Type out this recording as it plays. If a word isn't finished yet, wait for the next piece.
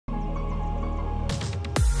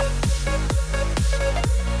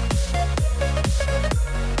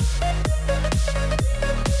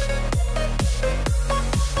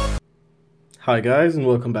Hi guys, and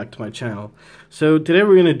welcome back to my channel. So today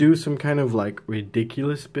we're gonna do some kind of like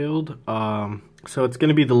ridiculous build. So it's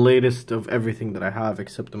gonna be the latest of everything that I have,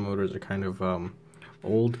 except the motors are kind of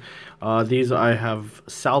old. These I have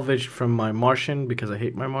salvaged from my Martian because I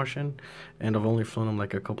hate my Martian, and I've only flown them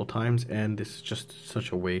like a couple times, and this is just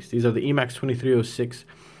such a waste. These are the Emax 2306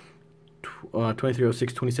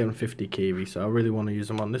 2750 kV, so I really want to use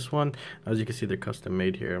them on this one. As you can see, they're custom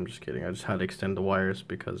made here. I'm just kidding. I just had to extend the wires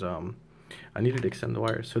because I needed to extend the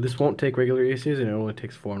wires. So this won't take regular ESCs, and it only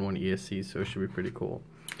takes 4-in-1 ESCs, so it should be pretty cool.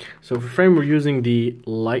 So for frame, we're using the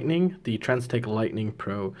Lightning, the TransTec Lightning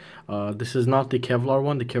Pro. This is not the Kevlar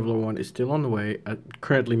one. The Kevlar one is still on the way.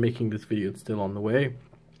 Currently making this video, it's still on the way.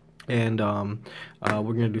 And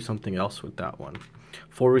we're going to do something else with that one.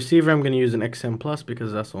 For receiver, I'm going to use an XM Plus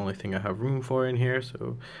because that's the only thing I have room for in here.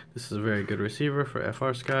 So this is a very good receiver for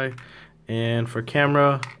FrSky. And for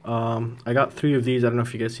camera, I got 3 of these. I don't know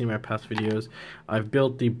if you guys seen my past videos. I've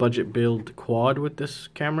built the budget build quad with this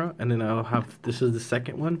camera, and then I'll have, this is the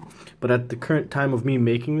second one. But at the current time of me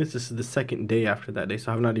making this is the second day after that day,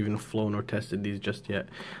 so I have not even flown or tested these just yet.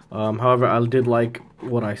 However, I did like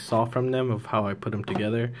what I saw from them of how I put them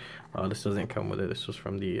together. This doesn't come with it. This was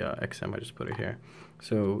from the XM. I just put it here.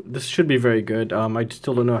 So this should be very good. I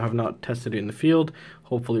still don't know. I have not tested it in the field.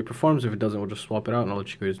 Hopefully it performs. If it doesn't, we'll just swap it out and I'll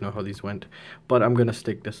let you guys know how these went. But I'm going to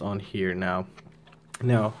stick this on here now.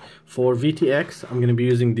 Now, for VTX, I'm going to be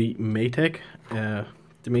using the Matek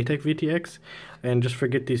VTX. And just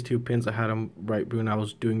forget these 2 pins. I had them right when I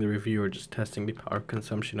was doing the review or just testing the power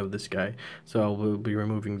consumption of this guy. So I will be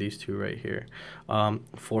removing these 2 right here.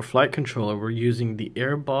 For flight controller, we're using the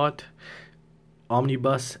Airbot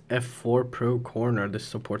Omnibus F4 Pro Corner. This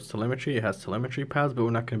supports telemetry. It has telemetry pads, but we're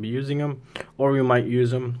not going to be using them, or we might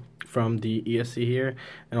use them from the ESC here.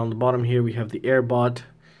 And on the bottom here we have the Airbot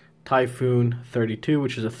Typhoon32,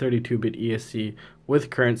 which is a 32-bit ESC with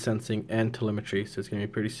current sensing and telemetry, so it's going to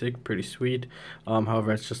be pretty sick, pretty sweet.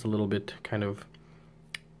 However, it's just a little bit kind of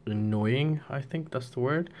annoying, I think that's the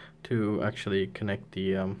word, to actually connect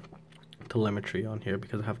the telemetry on here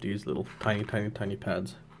because I have to use little tiny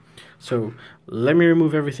pads. So let me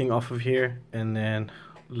remove everything off of here, and then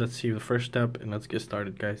let's see the first step, and let's get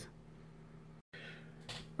started, guys.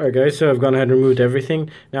 Alright guys, so I've gone ahead and removed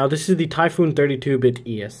everything. Now this is the Typhoon 32-bit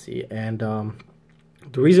ESC, and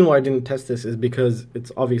the reason why I didn't test this is because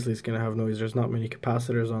it's going to have noise. There's not many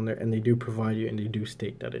capacitors on there, and they do provide you, and they do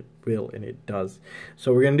state that it will, and it does.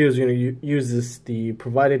 So what we're going to do is we're going to use the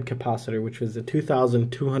provided capacitor, which is a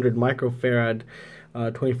 2200 microfarad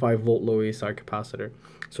 25 volt low ASI capacitor.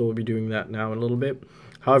 So we'll be doing that now in a little bit.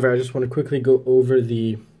 However, I just want to quickly go over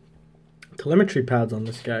the telemetry pads on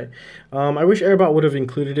this guy. I wish Airbot would have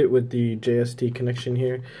included it with the JST connection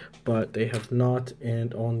here, but they have not.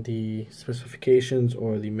 And on the specifications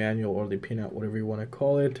or the manual or the pinout, whatever you want to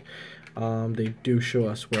call it, they do show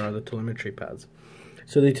us where are the telemetry pads.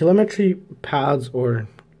 So the telemetry pads, or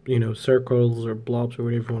circles or blobs or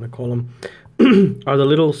whatever you want to call them, are the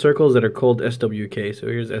little circles that are called SWK. So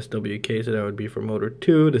here's SWK, so that would be for motor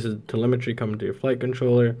 2. This is telemetry coming to your flight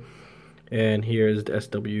controller. And here's the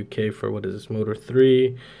SWK for, what is this, motor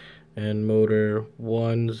 3. And motor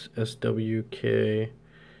 1's SWK.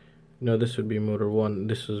 No, this would be motor 1.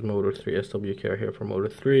 This is motor 3. SWK right here for motor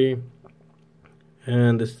 3.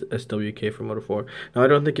 And this SWK for motor 4. Now I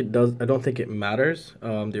don't think it matters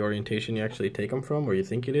the orientation you actually take them from, or you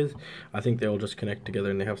think it is. I think they all just connect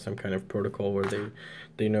together, and they have some kind of protocol where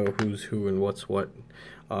they know who's who and what's what,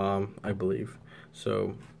 I believe.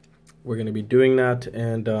 So we're going to be doing that,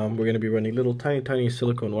 and we're going to be running little tiny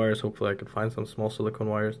silicone wires. Hopefully I could find some small silicone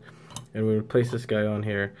wires, and when we place this guy on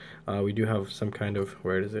here, we do have some kind of,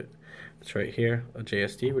 where is it? It's right here, a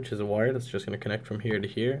JST, which is a wire that's just going to connect from here to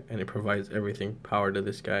here, and it provides everything power to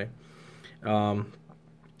this guy.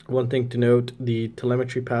 One thing to note, the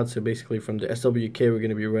telemetry pad, so basically from the SWK we're going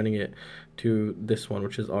to be running it to this one,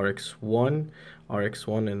 which is RX1,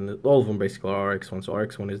 and all of them basically are RX1. So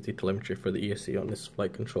RX1 is the telemetry for the ESC on this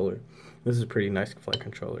flight controller. This is a pretty nice flight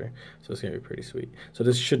controller, so it's going to be pretty sweet. So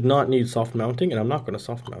this should not need soft mounting, and I'm not going to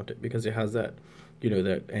soft mount it because it has that,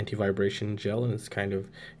 that anti-vibration gel, and it's kind of,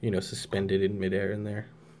 suspended in midair in there.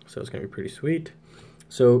 So it's going to be pretty sweet.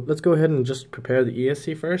 So let's go ahead and just prepare the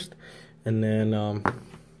ESC first, and then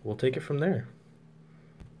we'll take it from there.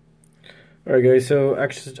 Alright guys, so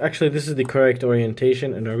actually this is the correct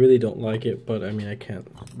orientation, and I really don't like it, but I mean I can't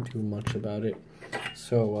do much about it.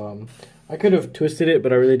 So I could have twisted it,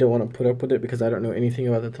 but I really don't want to put up with it because I don't know anything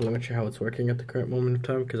about the telemetry, how it's working at the current moment in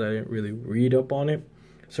time, because I didn't really read up on it.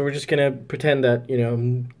 So we're just going to pretend that,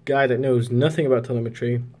 guy that knows nothing about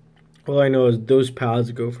telemetry All I know is those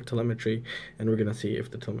pads go for telemetry, and we're gonna see if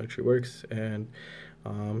the telemetry works. And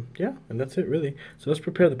yeah, and that's it really. So let's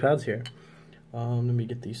prepare the pads here. Let me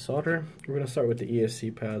get the solder. We're gonna start with the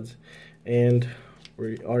ESC pads, and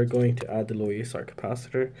we are going to add the low ESR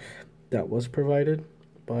capacitor that was provided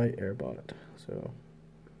by Airbot. So,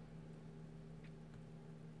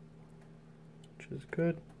 which is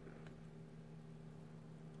good.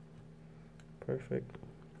 Perfect.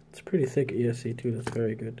 It's pretty thick ESC too. That's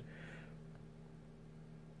very good.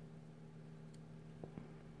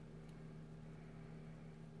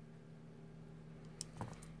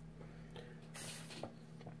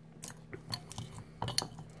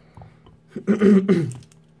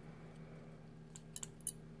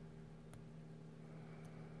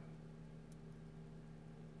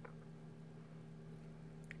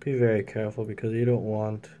 Be very careful because you don't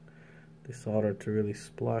want the solder to really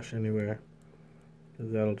splash anywhere,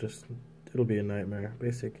 because it'll be a nightmare.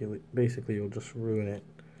 Basically you'll just ruin it,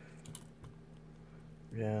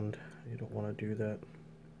 and you don't want to do that.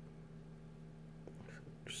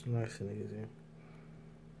 Just nice and easy.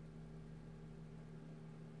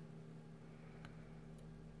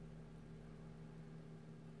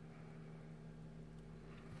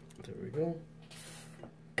 There we go.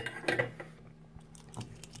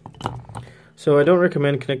 So I don't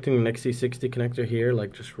recommend connecting an XC60 connector here,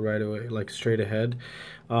 like just right away, like straight ahead,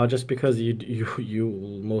 just because you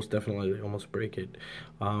will most definitely almost break it.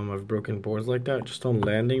 I've broken boards like that just on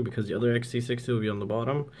landing, because the other XC60 will be on the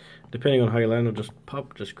bottom. Depending on how you land, it'll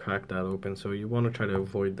just crack that open. So you want to try to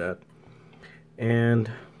avoid that.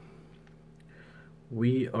 And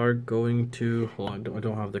we are going to, hold on, I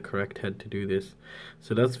don't have the correct head to do this,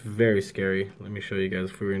 so that's very scary. Let me show you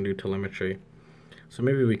guys if we're gonna do telemetry. So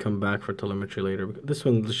maybe we come back for telemetry later. This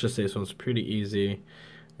one, let's just say this one's pretty easy.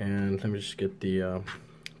 And let me just get the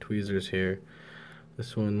tweezers here.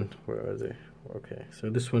 This one, where are they? Okay, so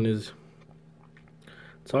this one is,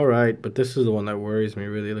 it's alright, but this is the one that worries me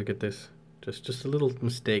really. Look at this, just a little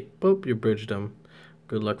mistake. Boop, you bridged them.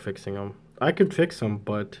 Good luck fixing them. I could fix them,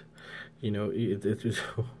 but you know, it's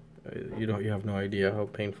you have no idea how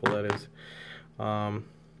painful that is.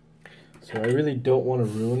 So I really don't want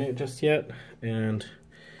to ruin it just yet, and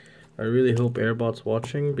I really hope Airbot's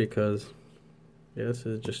watching, because yeah, this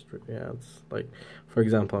is just, yeah, it's like, for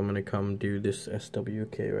example, I'm gonna come do this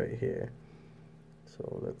SWK right here.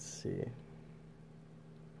 So let's see.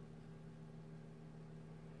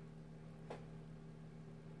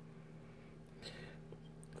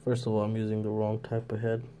 First of all, I'm using the wrong type of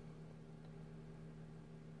head.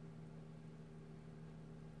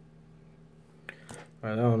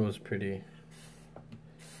 Alright, that one was pretty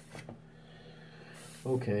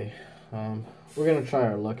okay. We're gonna try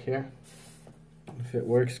our luck here. If it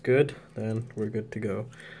works good, then we're good to go.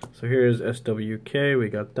 So here's SWK, we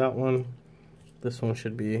got that one. This one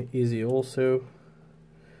should be easy also.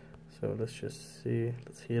 So let's just see,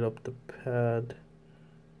 let's heat up the pad.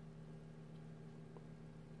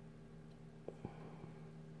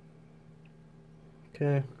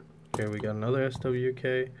 Okay, here we got another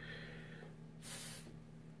SWK.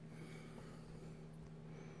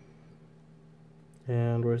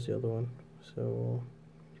 And where's the other one? So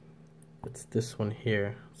it's this one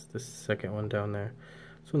here. It's this second one down there.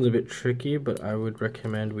 This one's a bit tricky, but I would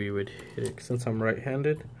recommend we would hit it since I'm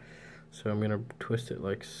right-handed. So I'm gonna twist it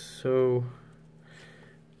like so,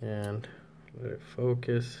 and let it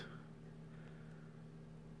focus.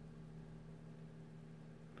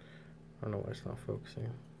 I don't know why it's not focusing.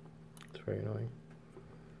 It's very annoying.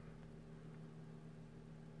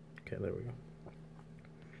 Okay, there we go.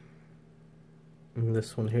 And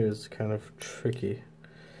this one here is kind of tricky.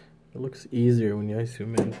 It looks easier when you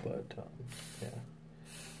zoom in, but yeah.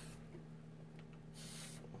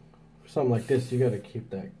 For something like this, you gotta keep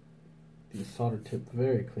the solder tip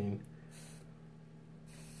very clean.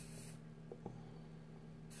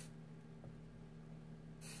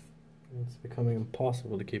 It's becoming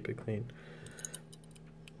impossible to keep it clean.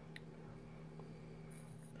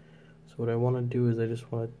 So what I want to do is I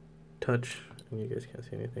just want to touch, and you guys can't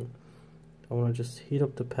see anything. I want to just heat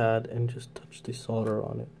up the pad and just touch the solder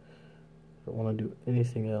on it. I don't want to do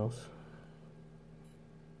anything else.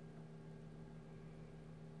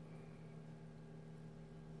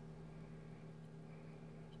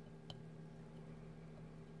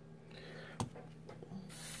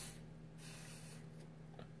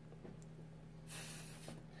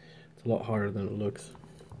 It's a lot harder than it looks.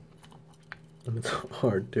 And it's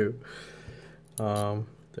hard too. There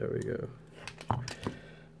we go.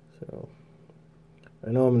 So I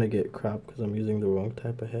know I'm gonna get crap because I'm using the wrong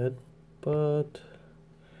type of head, but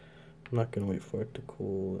I'm not gonna wait for it to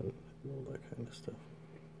cool and all that kind of stuff.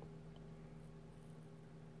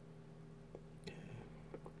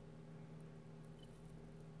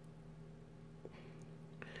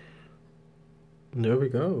 There we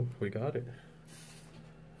go. We got it.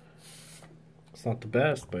 It's not the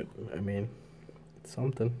best, but I mean, it's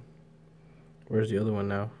something. Where's the other one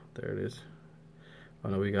now? There it is. Oh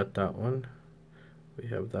no, we got that one. We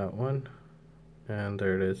have that one. And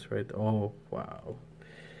there it is, right? Oh, wow.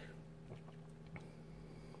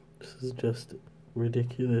 This is just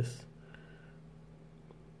ridiculous.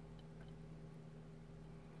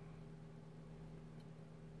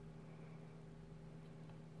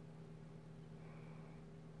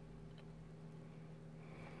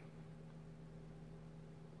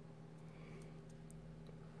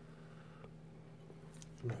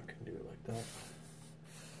 I'm not gonna do it like that.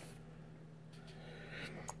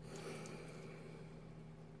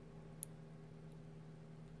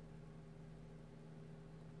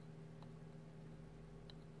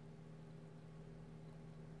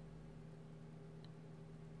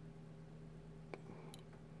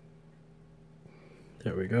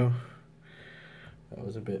 There we go. That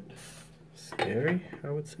was a bit scary, I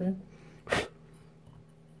would say. Okay.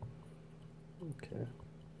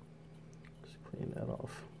 Just clean that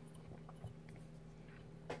off.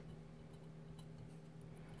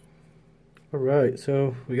 Alright,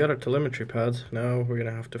 so we got our telemetry pads. Now we're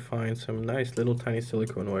gonna have to find some nice little tiny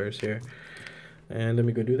silicone wires here. And let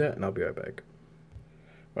me go do that and I'll be right back.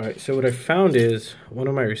 Alright, so what I found is one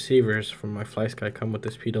of my receivers from my FlySky come with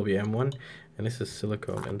this PWM one, and this is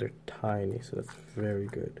silicone and they're tiny, so that's very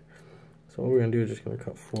good. So what we're gonna do is just gonna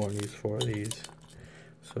cut 4 and use 4 of these.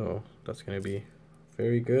 So that's gonna be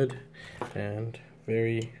very good and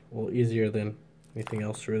very, well, easier than anything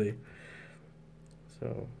else really.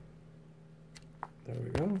 So there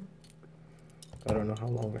we go. I don't know how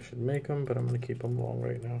long I should make them, but I'm gonna keep them long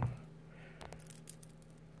right now.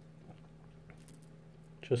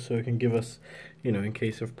 Just so it can give us, you know, in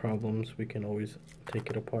case of problems, we can always take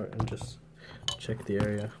it apart and just check the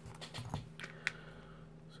area.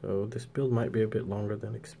 So this build might be a bit longer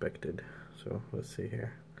than expected. So let's see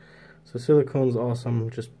here. So silicone's awesome.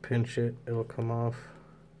 Just pinch it, it'll come off.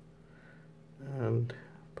 And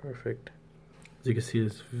perfect. As you can see,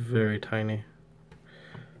 it's very tiny.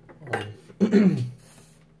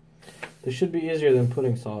 This should be easier than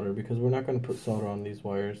putting solder because we're not going to put solder on these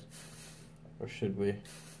wires. Or should we?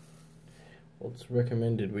 Well, it's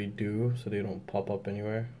recommended we do so they don't pop up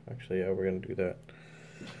anywhere. Actually, yeah, we're going to do that.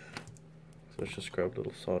 So let's just grab a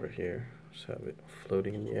little solder here. Just have it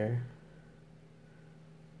floating in the air.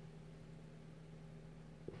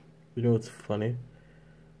 You know what's funny?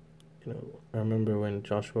 You know, I remember when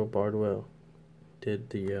Joshua Bardwell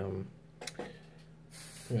did the, you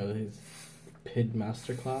know, his PID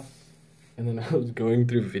masterclass, and then I was going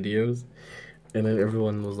through videos, and then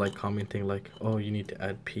everyone was like commenting like, oh, you need to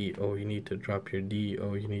add P, oh, you need to drop your D,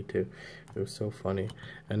 oh, you need to, it was so funny.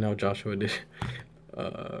 And now Joshua did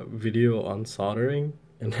a video on soldering,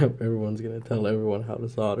 and now everyone's gonna tell everyone how to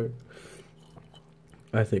solder.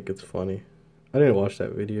 I think it's funny. I didn't watch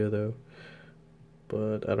that video though,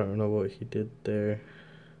 but I don't know what he did there.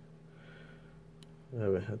 I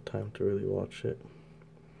haven't had time to really watch it.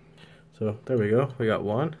 So there we go, we got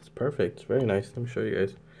one. It's perfect, it's very nice. Let me show you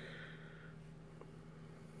guys.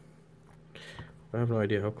 I have no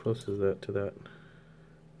idea how close is that to that.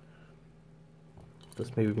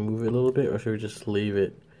 Let's maybe move it a little bit, or should we just leave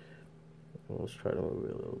it? Let's try to move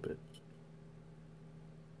it a little bit.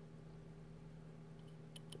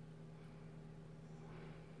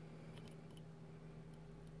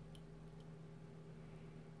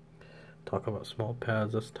 Talk about small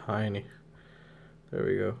pads, that's tiny. There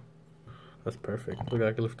we go. That's perfect. Look,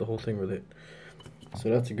 I can lift the whole thing with it. So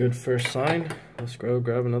that's a good first sign. Let's go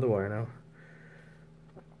grab another wire now.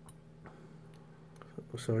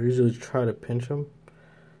 So I usually try to pinch them,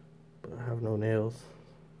 but I have no nails.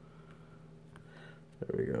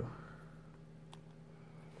 There we go.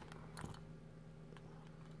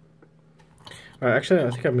 Alright, actually I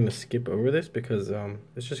think I'm going to skip over this because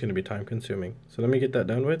it's just going to be time consuming. So let me get that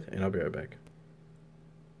done with and I'll be right back.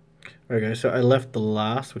 Alright guys, so I left the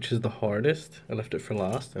last, which is the hardest. I left it for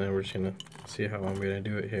last, and then we're just going to see how I'm going to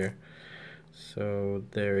do it here. So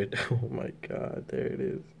there it, oh my god, there it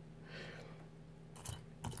is.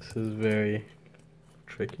 This is very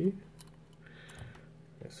tricky.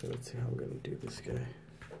 Okay, so let's see how I'm going to do this guy.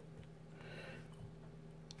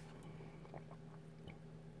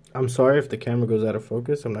 I'm sorry if the camera goes out of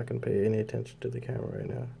focus. I'm not going to pay any attention to the camera right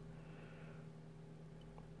now.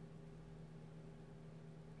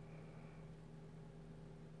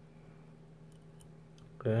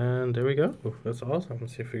 And there we go. Ooh, that's awesome.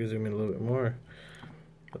 Let's see if we can zoom in a little bit more.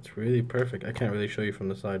 That's really perfect. I can't really show you from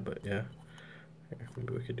the side, but yeah. Here,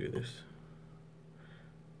 maybe we could do this.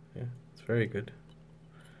 Yeah, it's very good.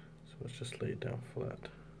 So let's just lay it down flat.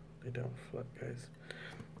 Lay down flat, guys.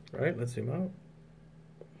 All right, let's zoom out.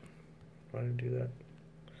 Why did I do that?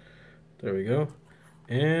 There we go.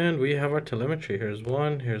 And we have our telemetry. Here's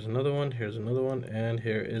one, here's another one, here's another one, and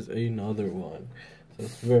here is another one. So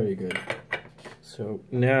it's very good. So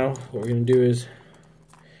now what we're going to do is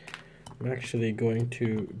I'm actually going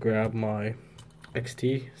to grab my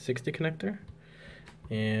XT60 connector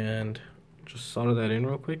and just solder that in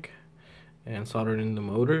real quick and solder it in the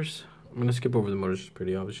motors. I'm going to skip over the motors, it's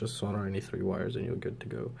pretty obvious. Just solder any 3 wires and you're good to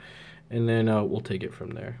go. And then we'll take it from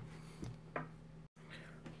there.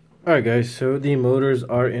 Alright guys, so the motors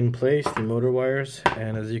are in place, the motor wires,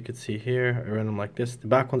 and as you can see here, I run them like this. The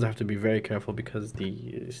back ones I have to be very careful because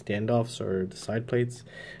the standoffs or the side plates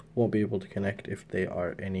won't be able to connect if they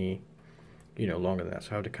are any, longer than that.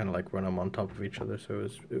 So I have to kind of like run them on top of each other. So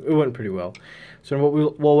it went pretty well. So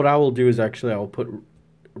what I will do is actually I will put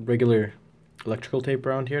regular electrical tape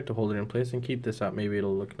around here to hold it in place and keep this up. Maybe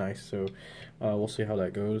it'll look nice. So we'll see how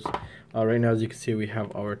that goes. Right now, as you can see, we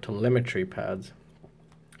have our telemetry pads.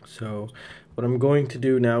 So what I'm going to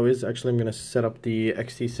do now is actually I'm going to set up the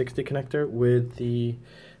XT60 connector with the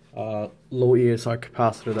low ESR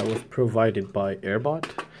capacitor that was provided by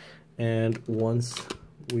Airbot, and once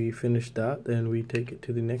we finish that, then we take it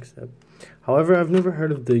to the next step. However, I've never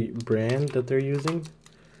heard of the brand that they're using,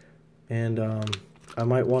 and I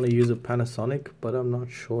might want to use a Panasonic, but I'm not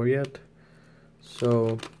sure yet.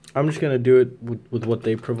 So I'm just going to do it with what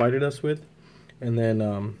they provided us with, and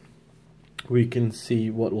then we can see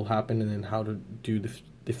what will happen and then how to do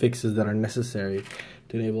the fixes that are necessary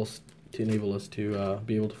to enable us to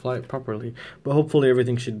be able to fly it properly. But hopefully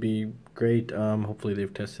everything should be great. Hopefully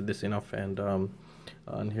they've tested this enough, and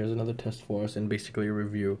here's another test for us and basically a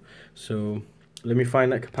review. So let me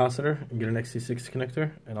find that capacitor and get an XT60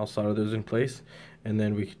 connector, and I'll solder those in place, and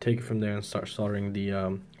then we can take it from there and start soldering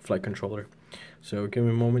the flight controller. So give me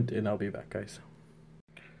a moment and I'll be back, guys.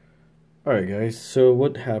 Alright guys, so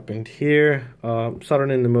what happened here,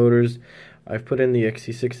 soldering in the motors, I've put in the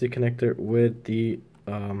XT60 connector with the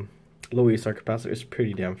low ESR capacitor. It's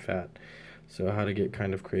pretty damn fat, so I had to get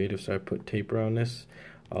kind of creative, so I put tape around this.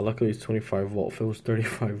 Luckily it's 25 volt, if it was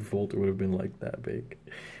 35 volt it would have been like that big.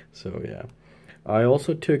 So yeah, I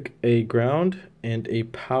also took a ground and a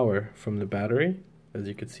power from the battery, as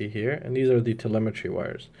you can see here, and these are the telemetry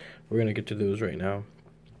wires. We're going to get to those right now.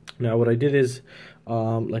 Now what I did is,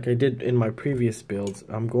 like I did in my previous builds,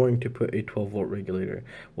 I'm going to put a 12 volt regulator.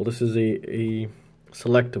 Well, this is a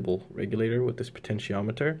selectable regulator with this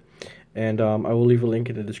potentiometer, and I will leave a link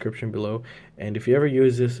in the description below. And if you ever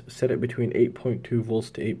use this, set it between 8.2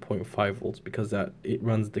 volts to 8.5 volts because it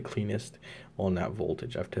runs the cleanest on that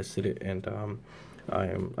voltage. I've tested it, and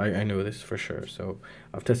I know this for sure. So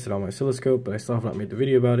I've tested on my oscilloscope, but I still have not made the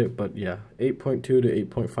video about it. But yeah, 8.2 to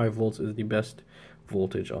 8.5 volts is the best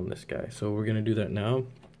voltage on this guy. So we're gonna do that now.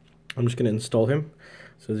 I'm just gonna install him.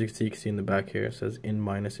 So as you can see in the back here, it says in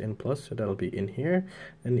minus in plus, so that'll be in here,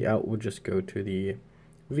 and the out would just go to the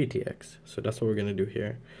VTX. So that's what we're gonna do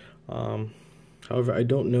here. However, I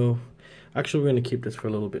don't know, actually we're gonna keep this for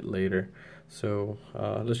a little bit later. So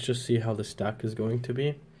let's just see how the stack is going to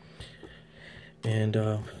be, and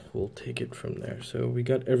we'll take it from there. So we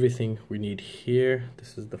got everything we need here.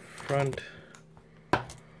 This is the front.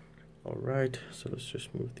 Alright, so let's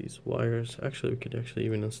just move these wires. Actually, we could actually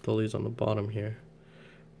even install these on the bottom here.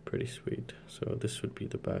 Pretty sweet. So this would be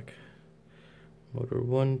the back. Motor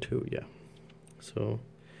 1, 2, yeah. So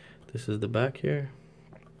this is the back here.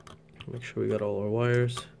 Make sure we got all our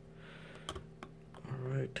wires.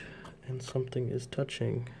 Alright, and something is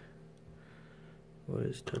touching. What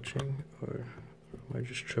is touching? Or am I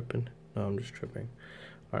just tripping? No, I'm just tripping.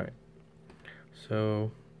 Alright, so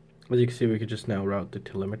as you can see, we could just now route the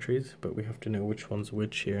telemetries, but we have to know which one's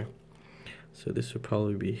which here. So this would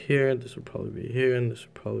probably be here, this would probably be here, and this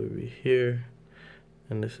would probably be here,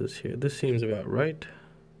 and this is here. This seems about right,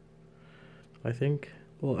 I think.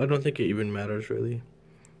 Well, I don't think it even matters really.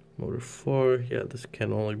 Motor 4, yeah, this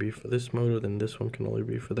can only be for this motor, then this one can only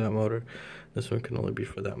be for that motor, this one can only be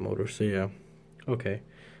for that motor, so yeah. Okay,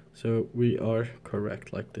 so we are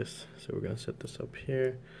correct like this. So we're gonna set this up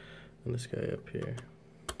here, and this guy up here.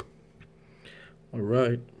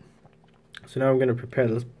 Alright, so now I'm going to prepare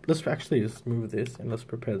this. Let's actually just move this and let's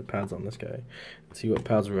prepare the pads on this guy and see what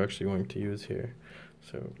pads we're actually going to use here.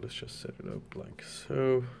 So let's just set it up like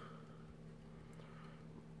so.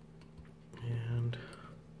 And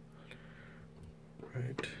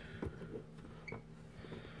right.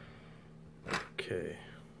 Okay.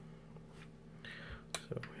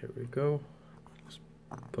 So here we go. Let's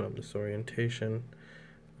put up this orientation.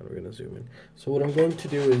 and we're gonna zoom in. So what I'm going to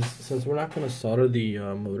do is, since we're not gonna solder the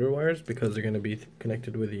motor wires because they're gonna be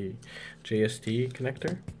connected with the JST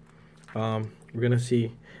connector, we're gonna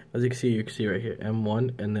see, as you can see right here,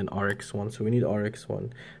 M1 and then RX1. So we need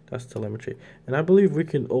RX1. That's telemetry, and I believe we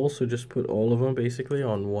can also just put all of them basically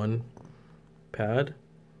on one pad.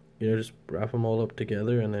 You know, just wrap them all up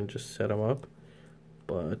together and then just set them up.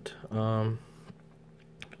 But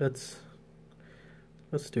let's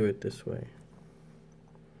do it this way.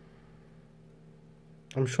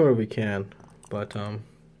 I'm sure we can, but yeah,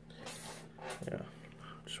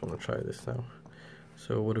 just want to try this now.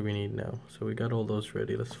 So what do we need now? So we got all those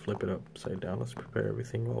ready. Let's flip it upside down. Let's prepare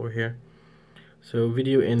everything while we're here. So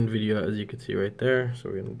video in, video out, as you can see right there. So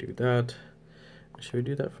we're gonna do that. Should we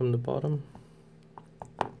do that from the bottom?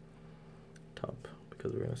 Top,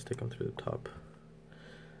 because we're gonna stick them through the top.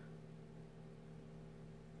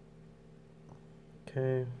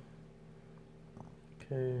 Okay.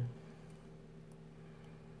 Okay.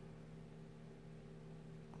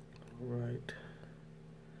 All right.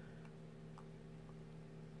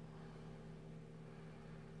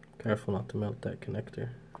 Careful not to melt that connector.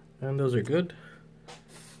 And those are good.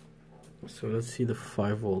 So let's see the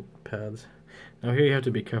 5-volt pads. Now here you have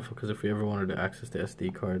to be careful, because if we ever wanted to access the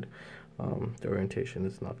SD card, the orientation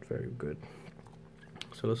is not very good.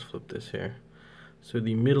 So let's flip this here. So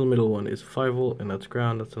the middle one is 5-volt, and that's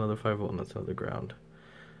ground. That's another 5-volt, and that's another ground.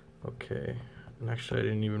 Okay. And actually I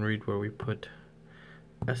didn't even read where we put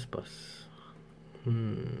S-bus.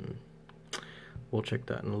 We'll check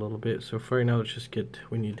that in a little bit. So for right now, let's just get,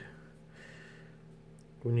 we need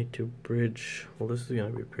to bridge. Well, this is gonna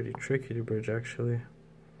be pretty tricky to bridge actually.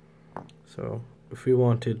 So if we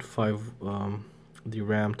wanted the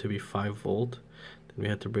RAM to be 5-volt, then we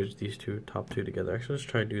had to bridge these top two together. Actually, let's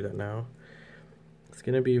try to do that now. It's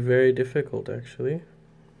gonna be very difficult actually,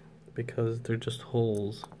 because they're just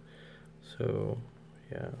holes. So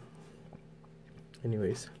yeah.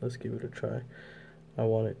 Anyways, let's give it a try. I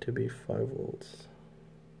want it to be 5 volts.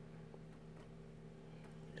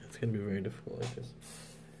 It's gonna be very difficult like this.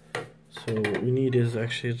 So what we need is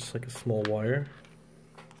actually just like a small wire.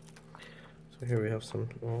 So here we have some,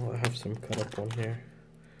 I have some cut up one here.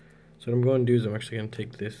 So what I'm going to do is I'm actually going to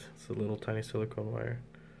take this, it's a little tiny silicone wire,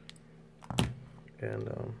 and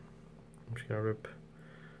I'm just going to rip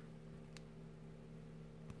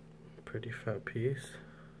a pretty fat piece.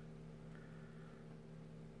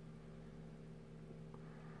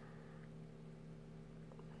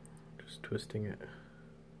 Just twisting it.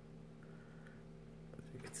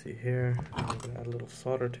 See here, I'm going to add a little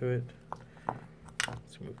solder to it.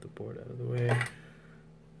 Let's move the board out of the way.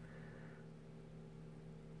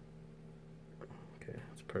 Okay,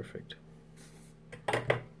 that's perfect.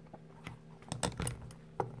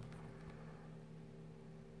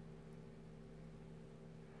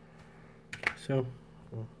 So,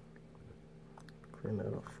 I'll clean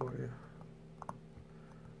that off for you.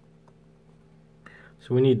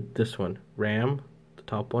 So we need this one, RAM.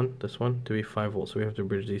 Top one, this one, to be 5 volts, so we have to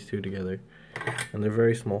bridge these two together, and they're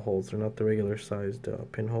very small holes. They're not the regular sized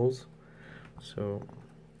pinholes. So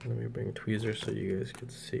let me bring tweezers so you guys can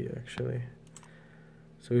see actually.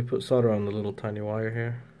 So we put solder on the little tiny wire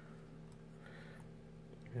here,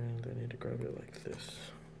 and I need to grab it like this.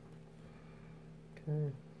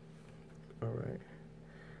 Okay, all right.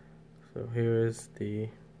 So here is the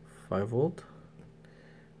 5-volt.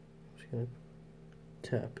 I'm just gonna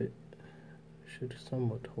tap it. Should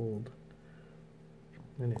somewhat hold,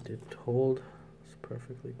 and it did hold. It's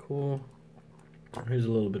perfectly cool. Here's a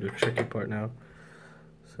little bit of tricky part now.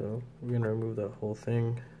 So we're gonna remove that whole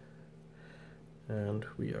thing, and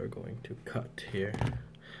we are going to cut here.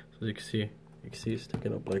 So as you can see it's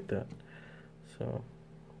sticking up like that. So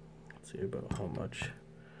let's see about how much.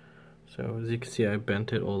 So as you can see, I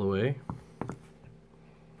bent it all the way,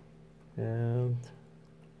 and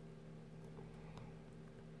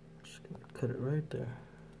cut it right there.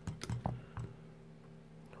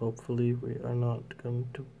 Hopefully we are not going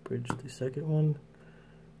to bridge the second one,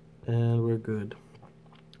 and we're good.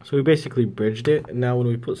 So we basically bridged it, and now when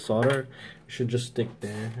we put solder, it should just stick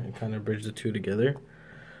there and kind of bridge the two together.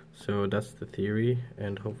 So that's the theory,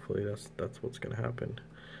 and hopefully that's what's gonna happen.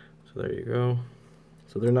 So there you go.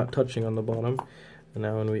 So they're not touching on the bottom, and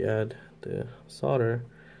now when we add the solder,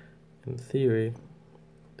 in theory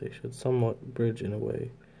they should somewhat bridge in a way.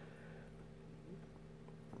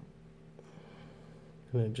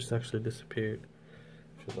 And it just actually disappeared,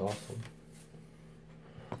 which is awesome.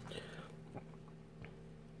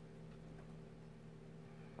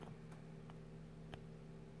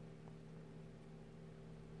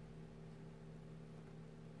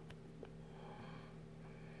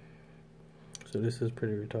 So this is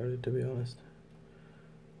pretty retarded, to be honest.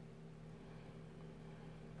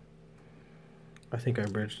 I think I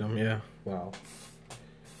bridged them, yeah. Wow.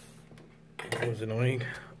 That was annoying.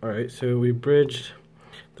 Alright, so we bridged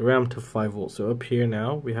the RAM to 5 volts. So up here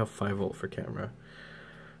now, we have 5 volt for camera.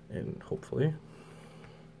 And hopefully.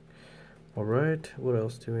 Alright, what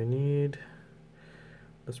else do we need?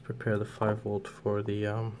 Let's prepare the 5 volt for the,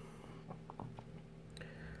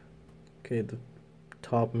 okay, the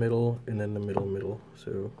top, middle, and then the middle.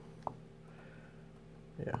 So,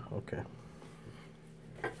 yeah, okay.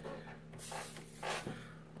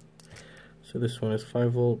 So this one is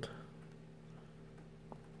 5 volt.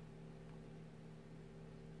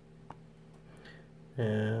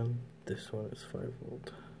 And this one is 5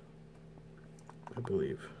 volt, I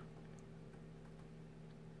believe.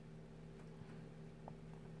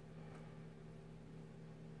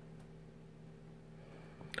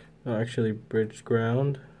 No, actually bridge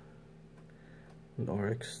ground and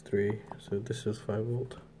RX3, so this is 5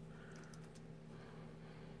 volt.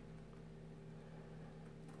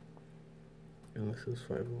 And this is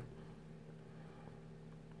 5 volt.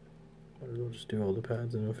 Might as well just do all the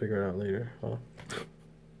pads and we'll figure it out later. Huh?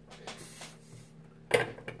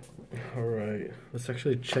 Alright, let's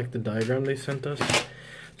actually check the diagram they sent us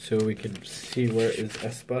so we can see where is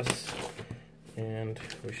S-bus, and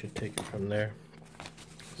we should take it from there.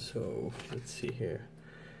 So let's see here.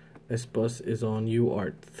 S-bus is on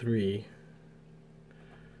UART3.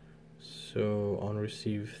 So on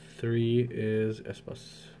receive 3 is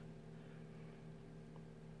S-bus.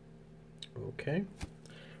 Okay.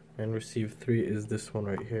 And receive 3 is this one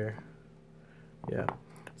right here. Yeah.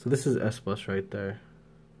 So this is S-bus right there.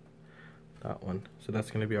 That one. So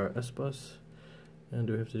that's going to be our S-bus. And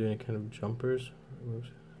do we have to do any kind of jumpers?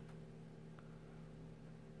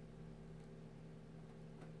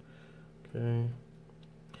 Okay.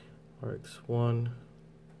 RX1.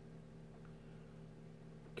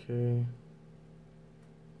 Okay.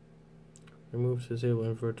 Remove disable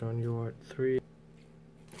inverter on UART3.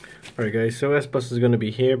 Alright guys, so S-bus is going to be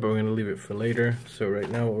here, but we're going to leave it for later. So right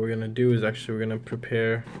now what we're going to do is actually we're going to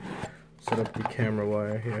prepare, set up the camera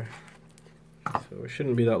wire here. So it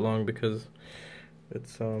shouldn't be that long because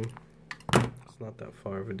it's not that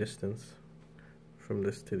far of a distance from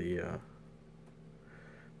this to the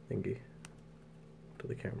thingy, to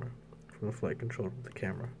the camera, from the flight controller to the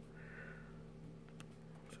camera.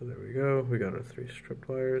 So there we go, we got our 3 stripped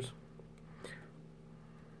wires.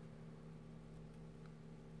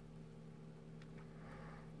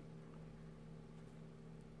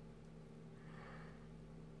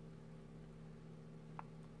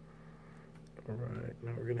 Alright,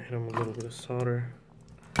 now we're going to hit them a little bit of solder.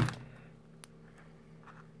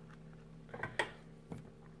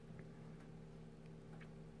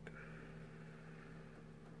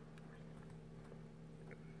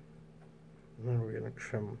 And then we're going to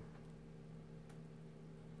trim.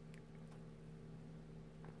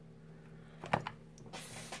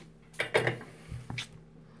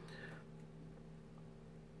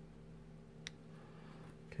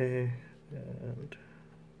 Okay, and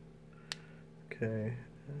okay,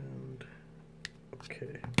 and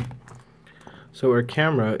okay. So our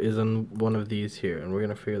camera is on one of these here, and we're going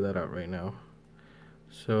to figure that out right now.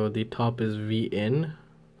 So the top is V in.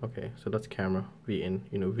 Okay, so that's camera, V in,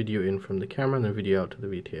 you know, video in from the camera and then video out to the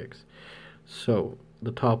VTX. So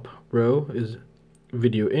the top row is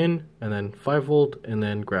video in, and then 5 volt, and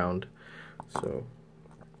then ground. So,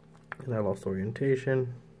 and I lost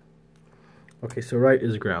orientation. Okay, so right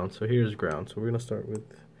is ground, so here's ground. So we're going to start with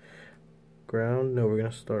ground. No, we're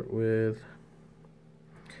going to start with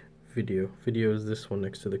video. Video is this one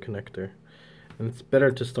next to the connector. And it's better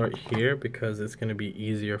to start here because it's going to be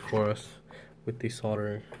easier for us with the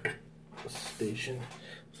soldering station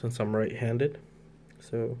since I'm right-handed.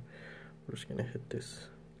 So we're just going to hit this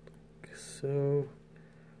like so.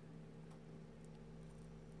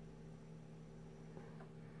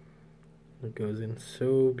 It goes in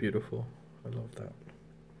so beautiful. I love that.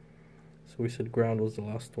 So we said ground was the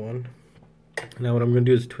last one. Now what I'm going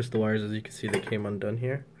to do is twist the wires. As you can see, they came undone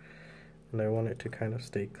here. And I want it to kind of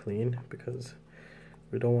stay clean because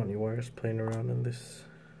we don't want any wires playing around in this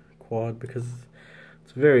quad because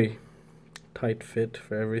it's very tight fit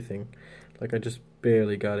for everything. Like I just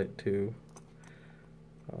barely got it to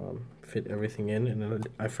fit everything in, and then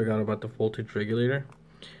I forgot about the voltage regulator,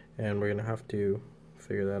 and we're gonna have to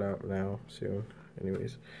figure that out now soon.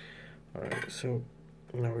 Anyways, alright, so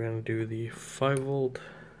now we're gonna do the 5 volt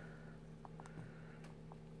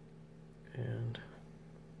and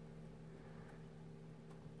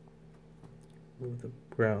move the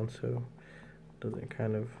ground so it doesn't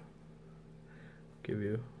kind of give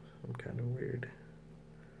you I'm kind of weird.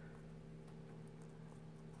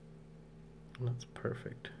 That's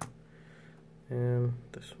perfect. And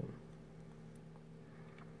this one.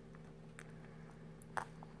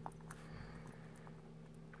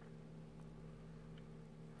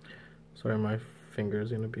 Sorry, my finger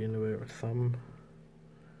is going to be in the way, or thumb.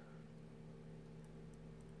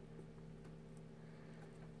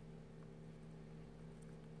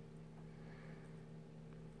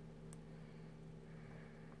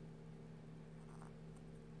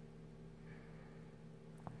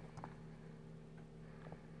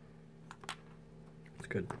 It's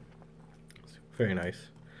good. It's very nice.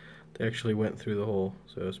 They actually went through the hole,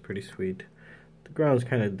 so it's pretty sweet. The ground's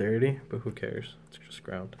kind of dirty, but who cares? It's just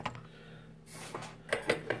ground.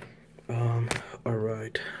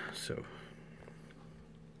 Alright, so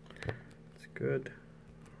it's good.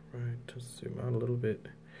 Right, let's zoom out a little bit.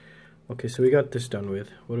 Okay, so we got this done with.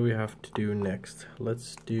 What do we have to do next?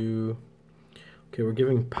 Let's do, okay, we're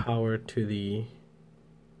giving power to the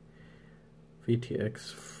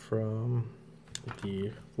VTX from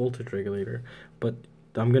the voltage regulator, but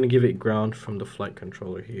I'm going to give it ground from the flight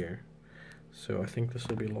controller here. So I think this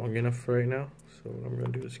will be long enough for right now. So what I'm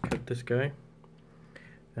going to do is cut this guy,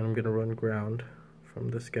 and I'm going to run ground from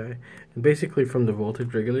this guy. And basically from the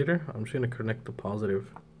voltage regulator, I'm just going to connect the positive.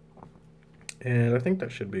 And I think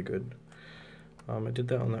that should be good. I did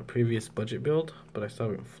that on that previous budget build, but I still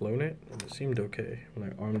haven't flown it, and it seemed okay. When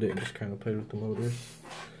I armed it and just kind of played with the motors.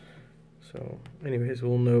 So anyways,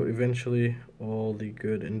 we'll know eventually all the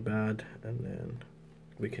good and bad, and then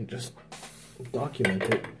we can just document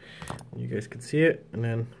it. You guys can see it, and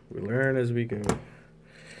then we learn as we go.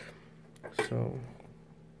 So,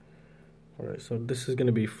 alright, so this is going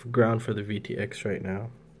to be ground for the VTX right now.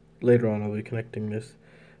 Later on I'll be connecting this,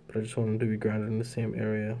 but I just wanted to be grounded in the same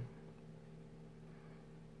area.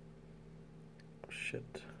 Oh,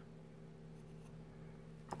 shit.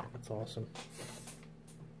 That's awesome.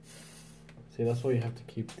 See, that's why you have to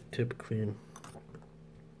keep the tip clean.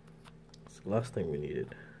 It's the last thing we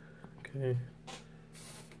needed. Okay.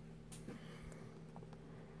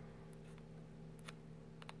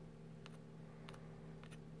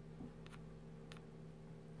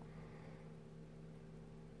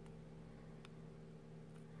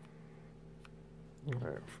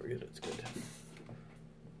 Alright, forget it's good.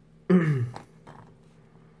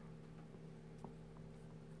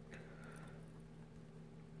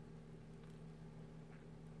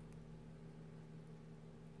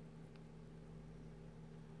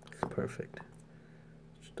 Perfect.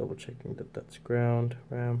 Just double checking that that's ground,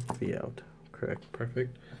 RAM, V out. Correct,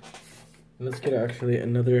 perfect. And let's get actually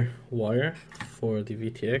another wire for the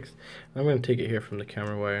VTX. I'm going to take it here from the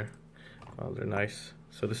camera wire. Oh, they're nice.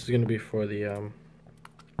 So this is going to be for the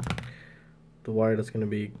wire that's going to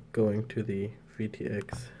be going to the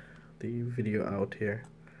VTX, the video out here.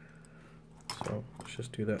 So let's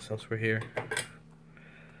just do that since we're here.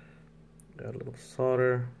 Add a little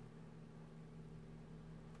solder.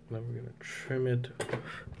 Then we're going to trim it.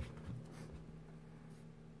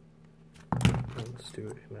 Let's do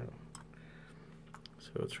it now.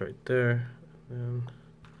 So it's right there. And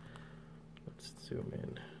let's zoom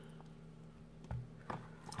in.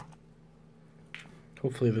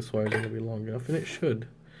 Hopefully this wire is going to be long enough, and it should.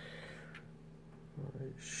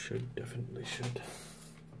 It should, definitely should.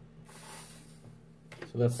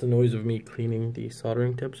 So that's the noise of me cleaning the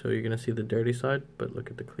soldering tip. So you're going to see the dirty side, but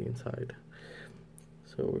look at the clean side.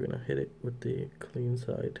 So we're going to hit it with the clean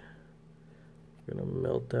side. We're going to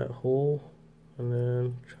melt that hole and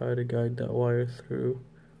then try to guide that wire through.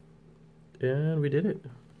 And we did it.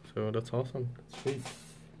 So that's awesome. That's sweet.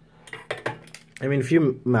 I mean, if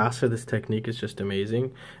you master this technique, it's just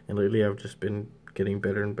amazing. And lately I've just been getting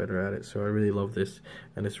better and better at it. So I really love this.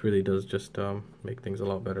 And this really does just make things a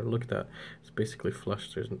lot better. Look at that. It's basically flush.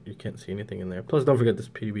 You can't see anything in there. Plus, don't forget this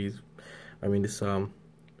PDB's, I mean, this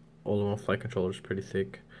all-in-one flight controller is pretty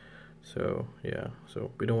thick. So yeah,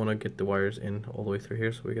 so we don't want to get the wires in all the way through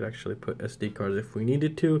here, so we could actually put SD cards if we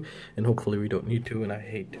needed to, and hopefully we don't need to, and I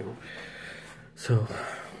hate to. So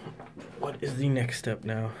what is the next step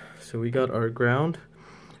now? So we got our ground,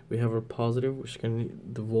 we have our positive, which can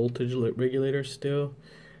need the voltage regulator still,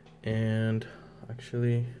 and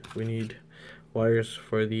actually we need wires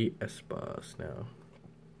for the S-bus now.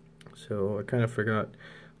 So I kind of forgot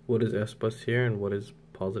what is S-bus here and what is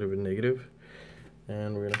positive and negative,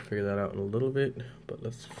 and we're gonna figure that out in a little bit, but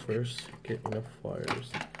let's first get enough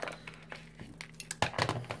wires.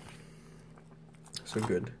 So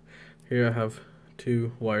good. Here I have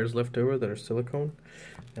 2 wires left over that are silicone,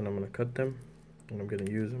 and I'm gonna cut them and I'm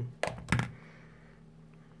gonna use them.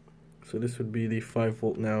 So this would be the 5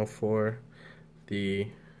 volt now for the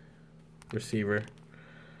receiver,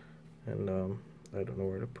 and I don't know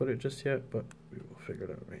where to put it just yet, but we will figure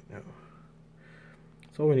it out right now.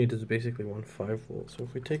 So all we need is basically one 5-volt. So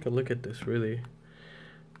if we take a look at this really,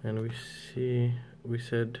 and we see, we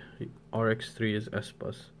said RX3 is S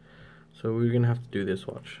bus, so we're gonna have to do this.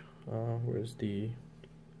 Watch, where's the,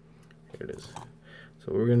 here it is. So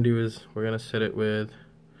what we're gonna do is we're gonna set it with,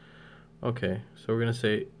 okay, so we're gonna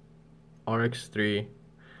say RX3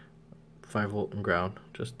 5-volt and ground,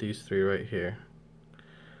 just these three right here.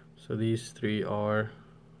 So these three are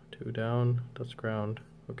 2 down, that's ground.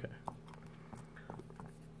 Okay,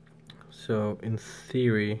 so in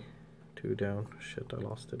theory, 2 down, shit, I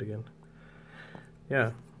lost it again.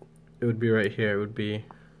 Yeah, it would be right here, it would be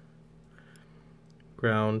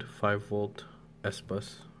ground, 5-volt, S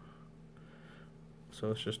bus. So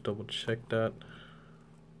let's just double check that.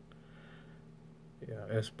 Yeah,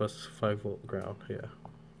 S bus, 5-volt, ground, yeah.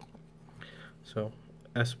 So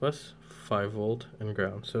S bus, 5-volt, and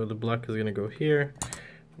ground. So the black is gonna go here.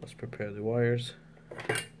 Let's prepare the wires.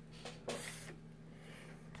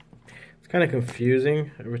 It's kind of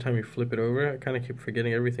confusing every time you flip it over. I kind of keep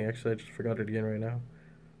forgetting everything. Actually, I just forgot it again right now.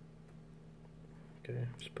 Okay,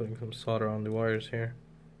 just putting some solder on the wires here.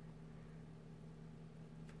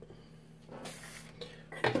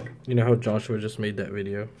 You know how Joshua just made that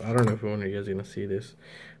video? I don't know if one of you guys is gonna see this,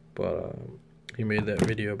 but he made that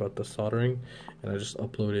video about the soldering, and I just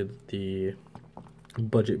uploaded the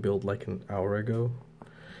budget build like an hour ago,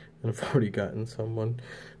 and I've already gotten someone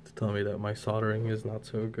to tell me that my soldering is not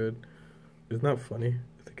so good. Isn't that funny?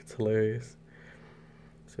 I think it's hilarious.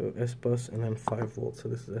 So S bus and then 5-volt. So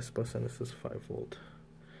this is S bus and this is 5-volt.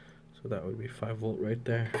 So that would be 5-volt right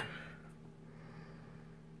there.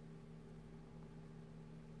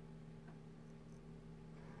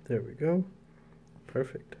 There we go.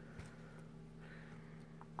 Perfect.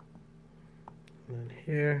 And then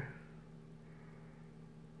here.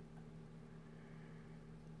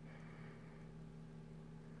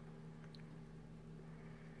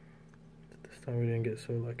 This time we didn't get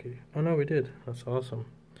so lucky. Oh no, we did. That's awesome.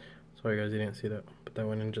 Sorry guys, you didn't see that, but that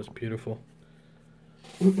went in just beautiful.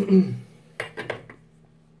 And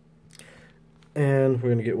we're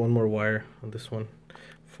gonna get one more wire on this one.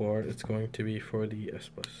 It's going to be for the S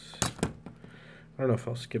bus. I don't know if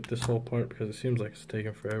I'll skip this whole part because it seems like it's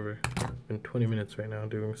taking forever. It's been 20 minutes right now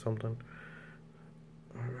doing something.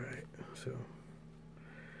 Alright, so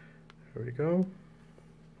here we go.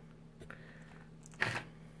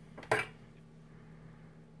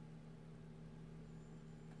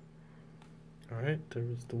 Alright,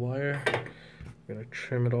 there's the wire. I'm gonna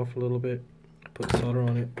trim it off a little bit, put solder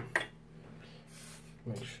on it.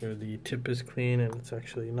 Make sure the tip is clean, and it's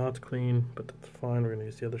actually not clean, but that's fine. We're going to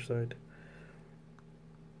use the other side.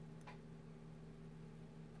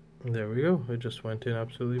 And there we go. It just went in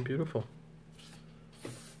absolutely beautiful.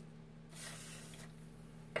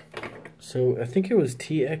 So I think it was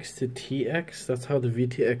TX to TX. That's how the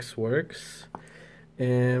VTX works.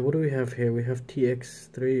 And what do we have here? We have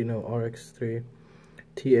TX3, no, RX3.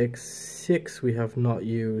 TX6 we have not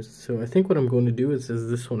used. So I think what I'm going to do is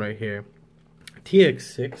this one right here.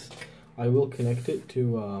 TX6, I will connect it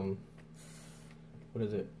to, what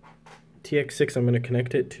is it? TX6, I'm going to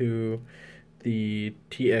connect it to the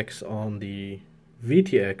TX on the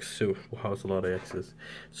VTX, so, wow, it's a lot of X's,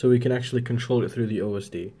 so we can actually control it through the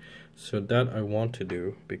OSD. So that I want to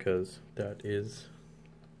do, because that is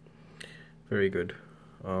very good.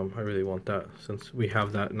 I really want that, since we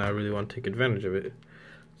have that, and I really want to take advantage of it.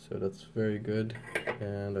 So that's very good,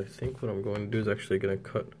 and I think what I'm going to do is actually going to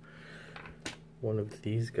cut one of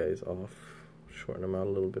these guys off, shorten them out a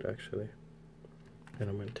little bit actually, and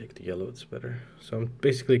I'm going to take the yellow, it's better. So I'm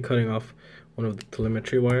basically cutting off one of the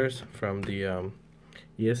telemetry wires from the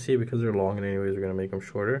ESC because they're long, and anyways we're going to make them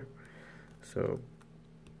shorter. So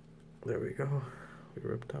there we go, we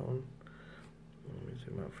ripped that one. Let me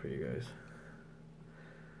zoom out for you guys,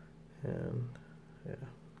 and yeah,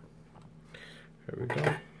 there we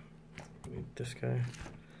go. We need this guy.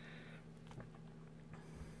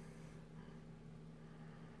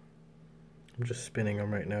 I'm just spinning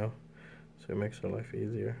them right now, so it makes our life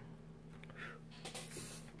easier.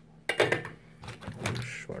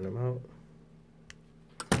 Shorten them out.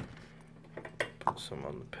 Put some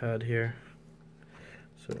on the pad here.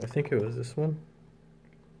 So I think it was this one.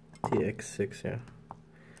 TX6, yeah.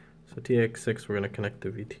 So TX6 we're going to connect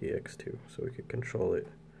to VTX to, so we can control it.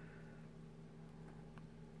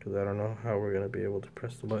 Because I don't know how we're going to be able to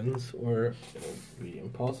press the buttons, or it'll be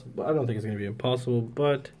impossible. I don't think it's going to be impossible,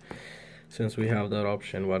 but since we have that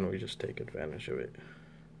option, why don't we just take advantage of it?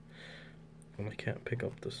 And I can't pick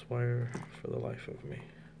up this wire for the life of me.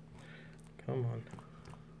 Come on.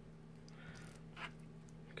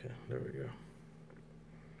 Okay, there we go.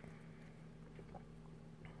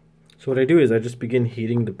 So what I do is I just begin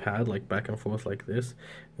heating the pad like back and forth like this,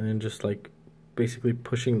 and then just like basically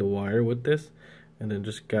pushing the wire with this, and then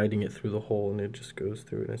just guiding it through the hole, and it just goes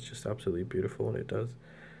through, and it's just absolutely beautiful when it does.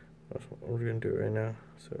 That's what we're gonna do right now.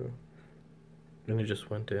 So, and it just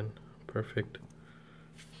went in perfect,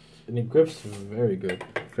 and it grips very good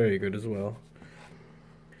as well.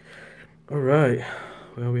 All right,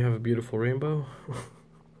 well, we have a beautiful rainbow.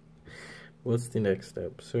 What's the next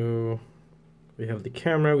step? So we have the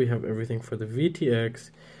camera, we have everything for the VTX.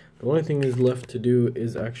 The only thing is left to do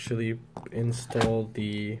is actually install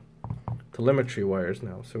the telemetry wires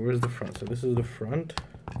now. So where's the front? So this is the front,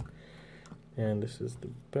 and this is the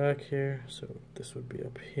back here. So this would be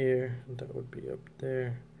up here, and that would be up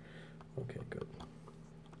there. Okay, good.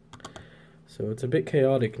 So it's a bit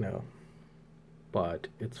chaotic now, but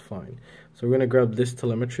it's fine. So we're gonna grab this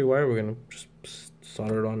telemetry wire, we're gonna just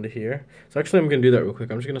solder it onto here. So actually I'm gonna do that real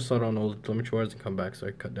quick. I'm just gonna solder on all the telemetry wires and come back so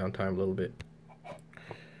I cut down time a little bit.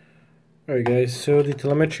 Alright guys, so the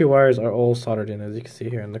telemetry wires are all soldered in, as you can see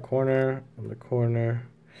here, in the corner, and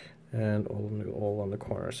all on the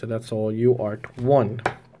corner. So that's all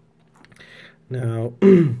UART1. Now,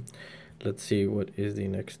 let's see what is the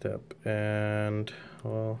next step. And,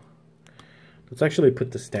 well, let's actually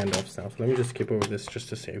put the standoffs now. So let me just skip over this just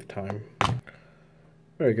to save time.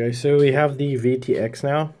 Alright guys, so we have the VTX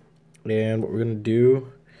now. And what we're going to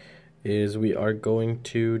do is we are going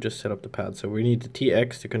to just set up the pad. So we need the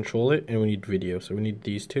TX to control it, and we need video. So we need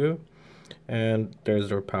these two, and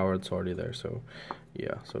there's our power, it's already there. So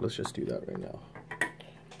yeah, so let's just do that right now.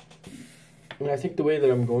 And I think the way that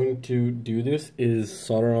I'm going to do this is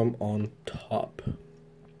solder them on top.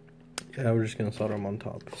 Yeah, we're just going to solder them on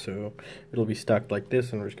top. So it'll be stacked like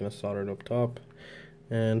this, and we're just going to solder it up top.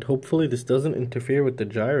 And hopefully this doesn't interfere with the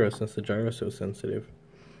gyro, since the gyro is so sensitive.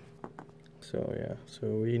 So yeah, so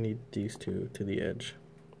we need these two to the edge.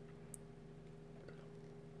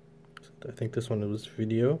 So I think this one was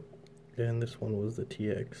video, and this one was the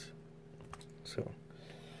TX. So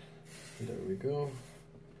there we go.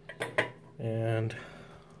 And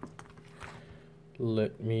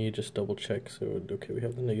let me just double check. So okay, we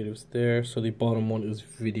have the negatives there. So the bottom one is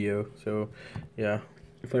video. So yeah,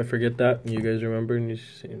 if I forget that and you guys remember and you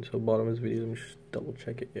see, so bottom is video, let me just double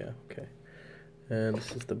check it. Yeah, okay. And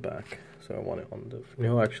this is the back. So I want it on the,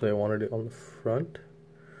 no, actually I wanted it on the front.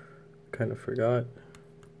 Kind of forgot.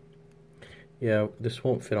 Yeah, this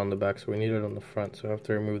won't fit on the back, so we need it on the front. So I have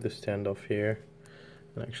to remove the standoff here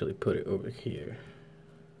and actually put it over here.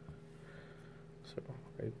 So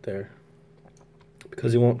right there.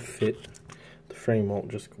 Because it won't fit, the frame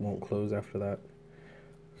won't close after that.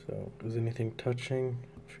 So is anything touching?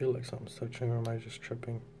 I feel like something's touching, or am I just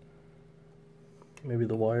tripping? Maybe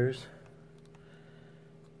the wires.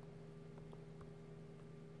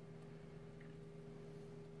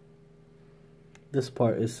 This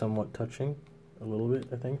part is somewhat touching a little bit,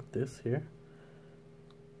 I think, this here.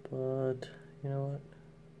 But you know what?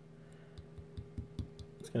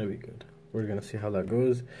 It's gonna be good. We're gonna see how that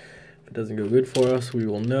goes. If it doesn't go good for us, we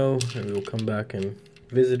will know, and we will come back and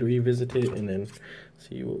revisit it, and then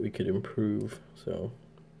see what we could improve. So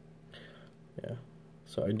yeah,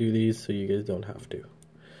 so I do these so you guys don't have to.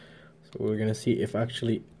 So we're gonna see if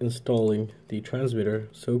actually installing the transmitter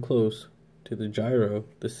so close to the gyro,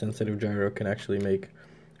 the sensitive gyro, can actually make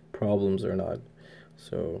problems or not.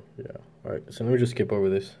 So yeah, alright, so let me just skip over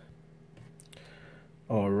this.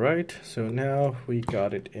 Alright, so now we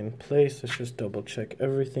got it in place. Let's just double check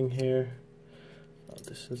everything here.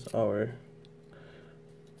 This is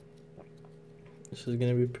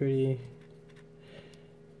gonna be pretty,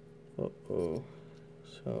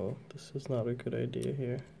 so this is not a good idea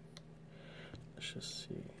here. Let's just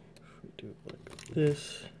see if we do it like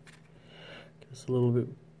this. It's a little bit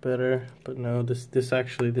better, but no, this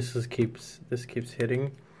keeps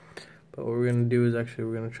hitting. But what we're gonna do is actually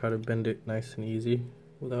we're gonna try to bend it nice and easy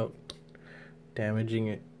without damaging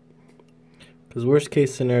it. Because worst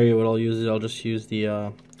case scenario, what I'll use is I'll just use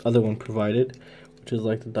the other one provided, which is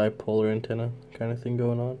like the dipolar antenna kind of thing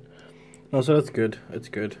going on. No, so that's good. It's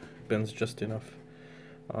good. It bends just enough.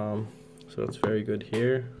 So it's very good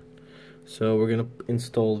here. So we're gonna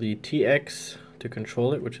install the TX to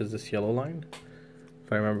control it, which is this yellow line,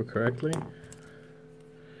 if I remember correctly.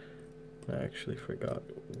 I actually forgot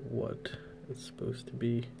what it's supposed to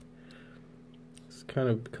be. It's kind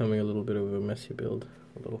of becoming a little bit of a messy build,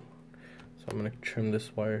 so I'm going to trim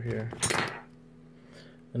this wire here.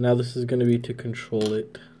 And now this is going to be to control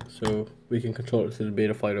it, so we can control it through the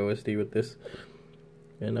Betaflight OSD with this.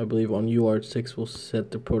 And I believe on UART6 we'll set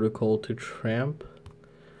the protocol to tramp,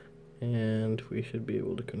 and we should be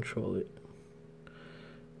able to control it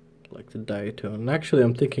like the diatone. And actually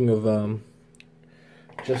I'm thinking of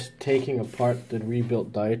just taking apart the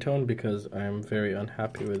rebuilt diatone because I'm very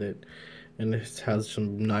unhappy with it, and it has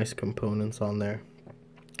some nice components on there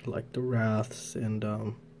like the Wraths and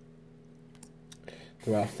the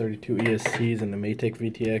Wrath 32 ESCs and the Matek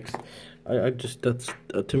VTX. I just, that's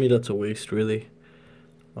to me that's a waste really.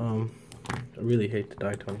 I really hate the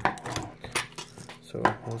diatone. So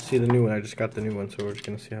let's see the new one. I just got the new one, so we're just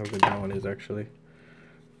gonna see how good that one is actually.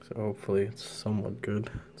 So hopefully it's somewhat good.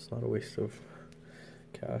 It's not a waste of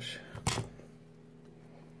cash.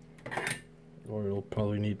 Or it'll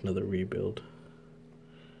probably need another rebuild.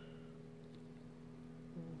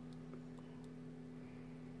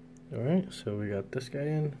 Alright, so we got this guy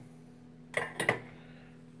in.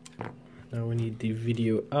 Now we need the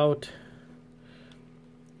video out.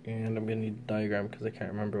 And I'm gonna need a diagram because I can't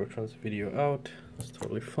remember which one's video out. That's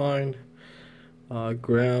totally fine.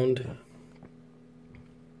 Ground.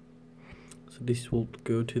 So these will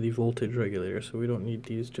go to the voltage regulator, so we don't need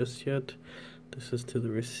these just yet. This is to the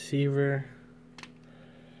receiver.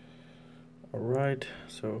 Alright,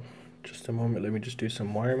 so just a moment, let me just do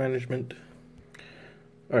some wire management.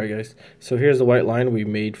 Alright guys, so here's the white line we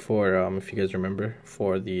made for, if you guys remember,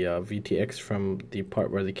 for the VTX from the part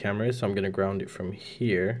where the camera is. So I'm going to ground it from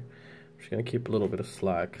here. I'm just going to keep a little bit of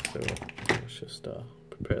slack, so let's just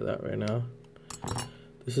prepare that right now.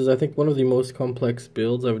 This is, I think, one of the most complex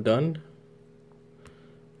builds I've done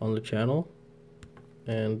on the channel,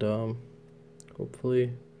 and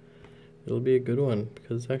hopefully it'll be a good one,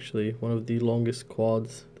 because it's actually one of the longest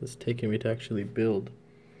quads that's taken me to actually build.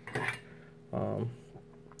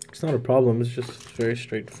 It's not a problem, it's just very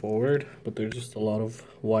straightforward, but there's just a lot of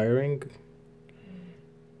wiring.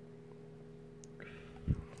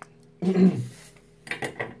 Man,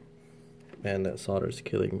 that solder is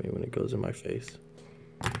killing me when it goes in my face.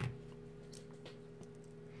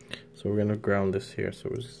 So we're gonna ground this here, so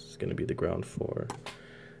it's gonna be the ground for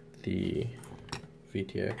the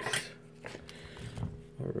VTX.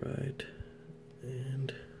 Alright,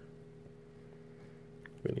 and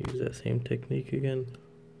we're gonna use that same technique again.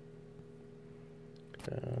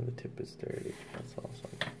 The tip is dirty, that's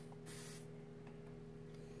awesome.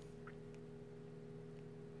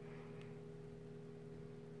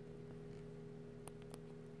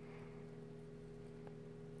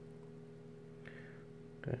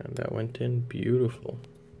 And that went in beautiful.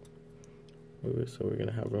 So we're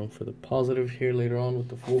gonna have room for the positive here later on with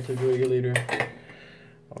the voltage regulator.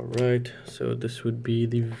 Alright, so this would be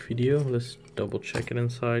the video. Let's double check it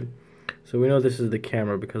inside. So we know this is the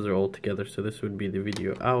camera because they're all together, so this would be the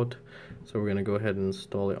video out. So we're gonna go ahead and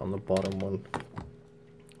install it on the bottom one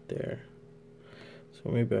there.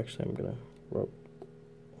 So maybe actually I'm gonna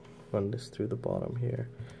run this through the bottom here.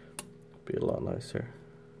 Be a lot nicer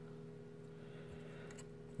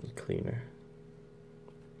and cleaner.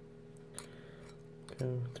 Okay,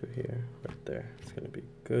 through here, right there. It's gonna be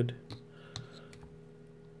good.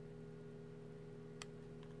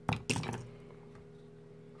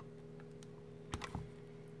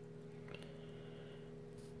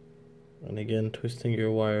 And again, twisting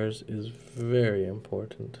your wires is very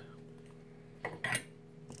important.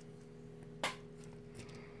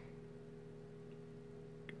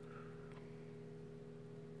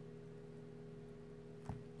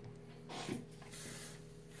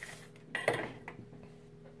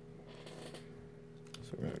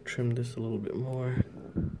 So we're going to trim this a little bit more.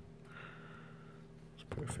 It's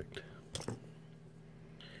perfect.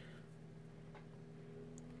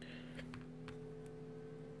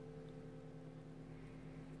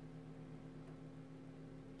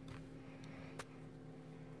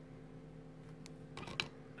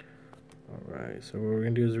 Alright, so what we're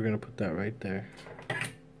going to do is we're going to put that right there.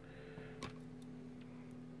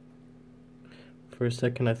 For a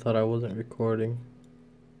second I thought I wasn't recording.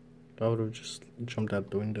 I would have just jumped out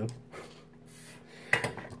the window.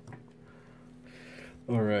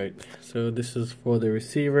 Alright, so this is for the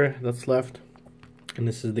receiver that's left, and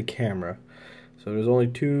this is the camera. So there's only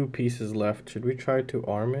two pieces left. Should we try to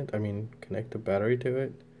arm it? I mean, connect a battery to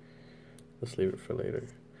it? Let's leave it for later.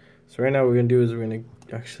 So right now what we're going to do is we're going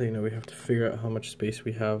to, actually, no, we have to figure out how much space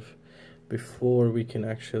we have before we can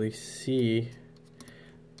actually see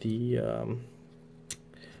the,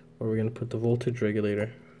 where we're going to put the voltage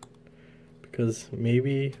regulator. Because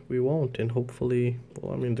maybe we won't, and hopefully,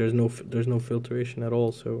 well, I mean, there's no filtration at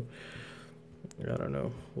all, so I don't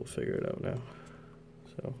know. We'll figure it out now.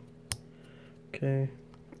 So, okay.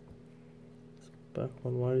 Back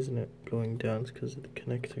one, why isn't it going down? It's because of the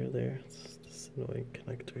connector there. It's this annoying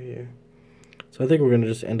connector here. So I think we're going to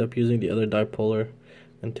just end up using the other dipolar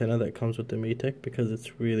antenna that comes with the Matek, because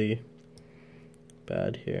it's really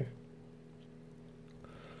bad here.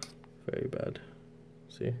 Very bad.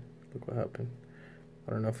 See, look what happened.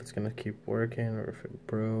 I don't know if it's gonna keep working or if it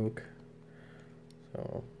broke.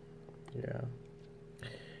 So yeah.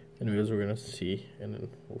 Anyways, we're gonna see, and then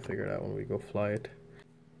we'll figure it out when we go fly it.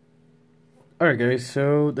 Alright guys,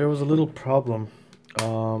 so there was a little problem.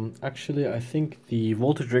 Actually, I think the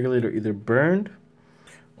voltage regulator either burned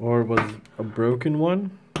or was a broken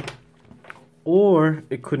one, or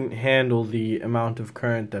it couldn't handle the amount of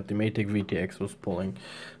current that the Matek VTX was pulling.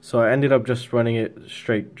 So I ended up just running it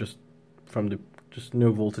straight, just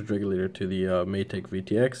no voltage regulator to the Matek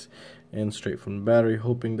VTX, and straight from the battery,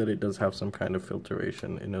 hoping that it does have some kind of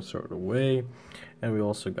filtration in a sort of way. And we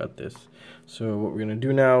also got this. So what we're gonna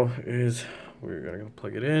do now is we're gonna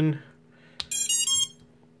plug it in,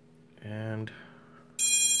 and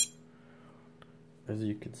as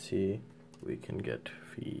you can see, we can get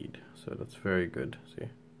feed. So that's very good. See,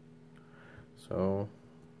 so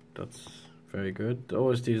that's very good. The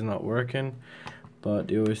OSD is not working, but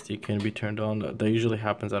the OSD can be turned on. That usually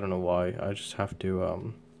happens. I don't know why. I just have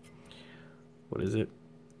to what is it?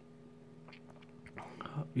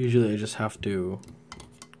 Usually I just have to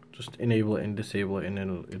enable it and disable it, and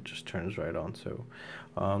then it just turns right on. So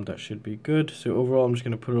that should be good. So overall, I'm just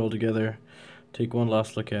gonna put it all together, take one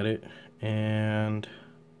last look at it, and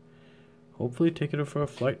hopefully take it for a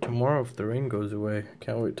flight tomorrow if the rain goes away.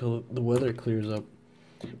 Can't wait till the weather clears up.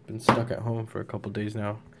 Been stuck at home for a couple days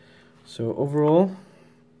now. So overall,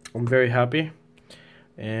 I'm very happy,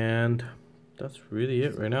 and that's really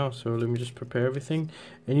it right now. So let me just prepare everything.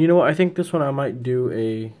 And you know what, I think this one I might do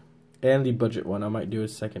and the budget one, I might do a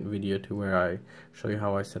second video to where I show you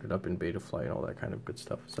how I set it up in Betaflight and all that kind of good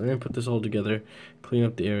stuff. So I'm going to put this all together, clean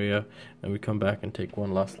up the area, and we come back and take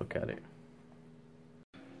one last look at it.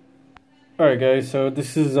 Alright guys, so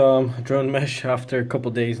this is drone mesh after a couple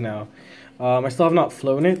days now. I still have not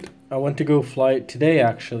flown it. I went to go fly it today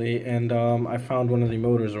actually, and I found one of the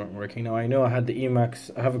motors weren't working. Now I know I had the Emacs,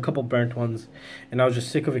 I have a couple burnt ones, and I was just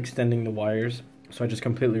sick of extending the wires, so I just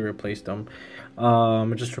completely replaced them.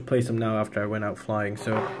 I just replaced them now after I went out flying.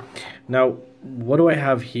 So now what do I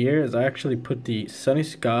have here is I actually put the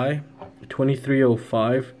SunnySky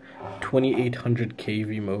 2305 2800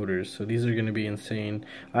 kV motors. So these are going to be insane.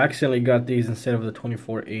 I accidentally got these instead of the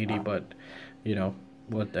 2480, but you know,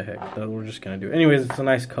 what the heck, that we're just going to do. Anyways, it's a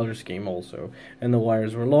nice color scheme also, and the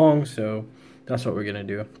wires were long, so that's what we're going to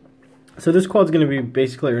do. So this quad's going to be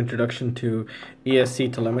basically our introduction to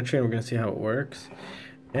ESC telemetry, and we're going to see how it works.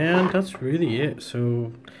 And that's really it.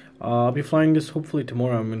 So I'll be flying this hopefully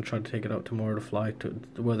tomorrow. I'm going to try to take it out tomorrow to fly.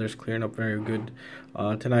 The weather's clearing up very good.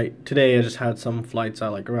 Today I just had some flights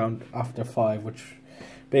out like around after 5, which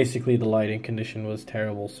basically the lighting condition was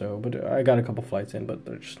terrible. So, but I got a couple flights in, but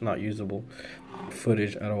they're just not usable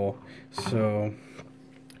footage at all. So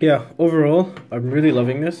yeah, overall I'm really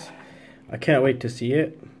loving this. I can't wait to see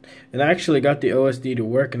it. And I actually got the OSD to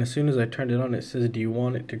work, and as soon as I turned it on, it says, do you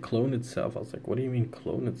want it to clone itself? I was like, what do you mean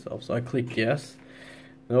clone itself? So I clicked yes,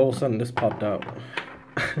 and all of a sudden this popped out.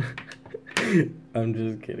 I'm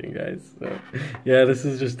just kidding, guys. So yeah, this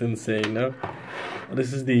is just insane. No,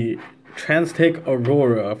 this is the TransTec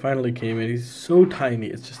Aurora. Finally came in. He's so tiny.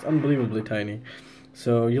 It's just unbelievably tiny.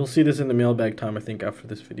 So you'll see this in the mailbag time, I think, after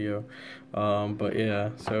this video. But yeah,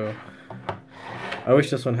 so I wish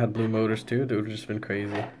this one had blue motors too. That would have just been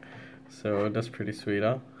crazy. So that's pretty sweet,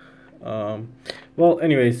 huh? Well,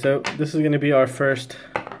 anyway, so this is going to be our first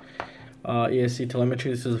ESC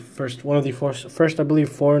telemetry. This is one of the first, I believe,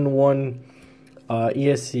 4-in-1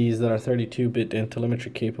 ESCs that are 32-bit and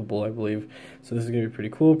telemetry capable, I believe. So this is going to be pretty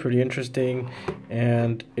cool, pretty interesting,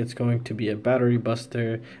 and it's going to be a battery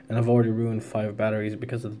buster, and I've already ruined 5 batteries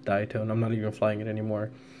because of the diatone. I'm not even flying it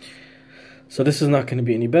anymore. So this is not going to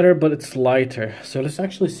be any better, but it's lighter. So let's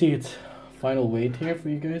actually see its final weight here for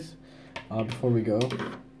you guys before we go.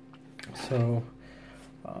 So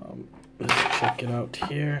let's check it out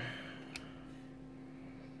here.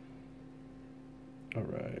 All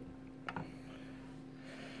right.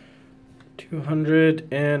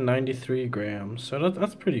 293 grams. So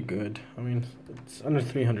that's pretty good. I mean, it's under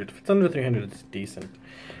 300. If it's under 300, it's decent.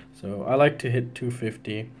 So I like to hit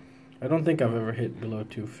 250. I don't think I've ever hit below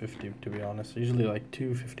 250, to be honest. Usually like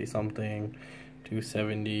 250 something,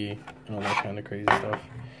 270, and all that kind of crazy stuff.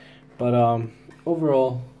 But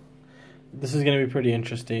overall, this is going to be pretty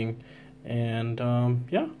interesting. And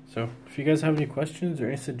yeah, so if you guys have any questions or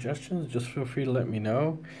any suggestions, just feel free to let me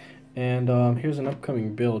know. And here's an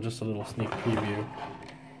upcoming build, just a little sneak preview.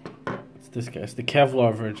 It's this guy, it's the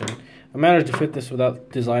Kevlar version. I managed to fit this without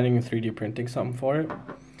designing and 3D printing something for it.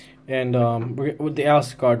 And the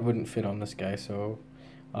ALS guard wouldn't fit on this guy, so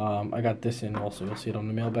I got this in also. You'll see it on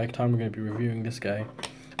the mailbag time. We're going to be reviewing this guy.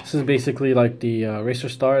 This is basically like the Racer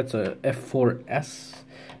Star. It's a F4S,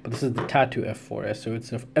 but this is the Tattoo F4S, so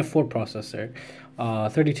it's a F4 processor.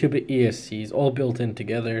 32-bit ESCs, all built in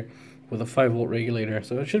together with a 5-volt regulator,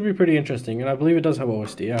 so it should be pretty interesting. And I believe it does have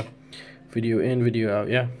OSD, yeah. Video in, video out,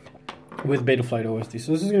 yeah. With Betaflight OSD,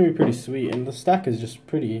 so this is going to be pretty sweet. And the stack is just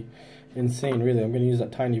pretty insane, really. I'm going to use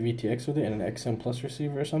that tiny VTX with it and an XM Plus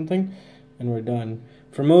receiver or something, and we're done.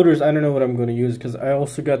 For motors, I don't know what I'm going to use, because I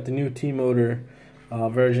also got the new T-motor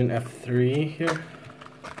version F3 here,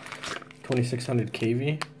 2600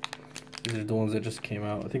 kV. These are the ones that just came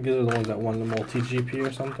out. I think these are the ones that won the multi-GP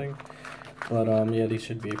or something. But yeah, these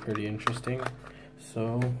should be pretty interesting.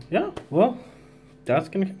 So yeah, well, that's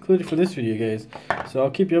going to conclude it for this video, guys. So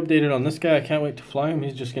I'll keep you updated on this guy. I can't wait to fly him.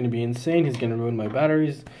 He's just going to be insane. He's going to ruin my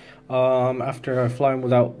batteries. After I fly him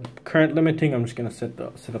without current limiting, I'm just going to set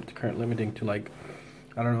up the current limiting to, like,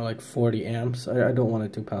 I don't know, like 40 amps. I don't want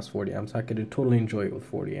it to pass 40 amps. I could totally enjoy it with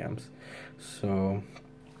 40 amps. So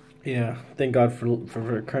yeah, thank God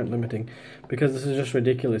for current limiting, because this is just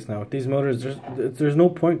ridiculous now. With these motors, there's no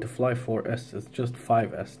point to fly 4S. It's just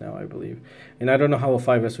 5S now, I believe. And I don't know how a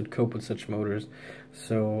 5S would cope with such motors.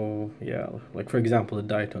 So yeah, like for example, the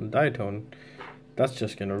Diatone, that's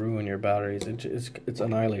just gonna ruin your batteries. It's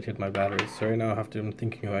annihilated my batteries. So right now I'm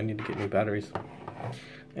thinking, oh, I need to get new batteries.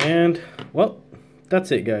 And well,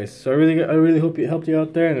 that's it, guys. So I really hope it helped you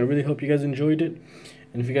out there, and I really hope you guys enjoyed it.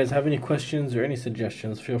 And if you guys have any questions or any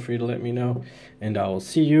suggestions, feel free to let me know. And I will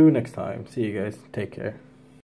see you next time. See you guys. Take care.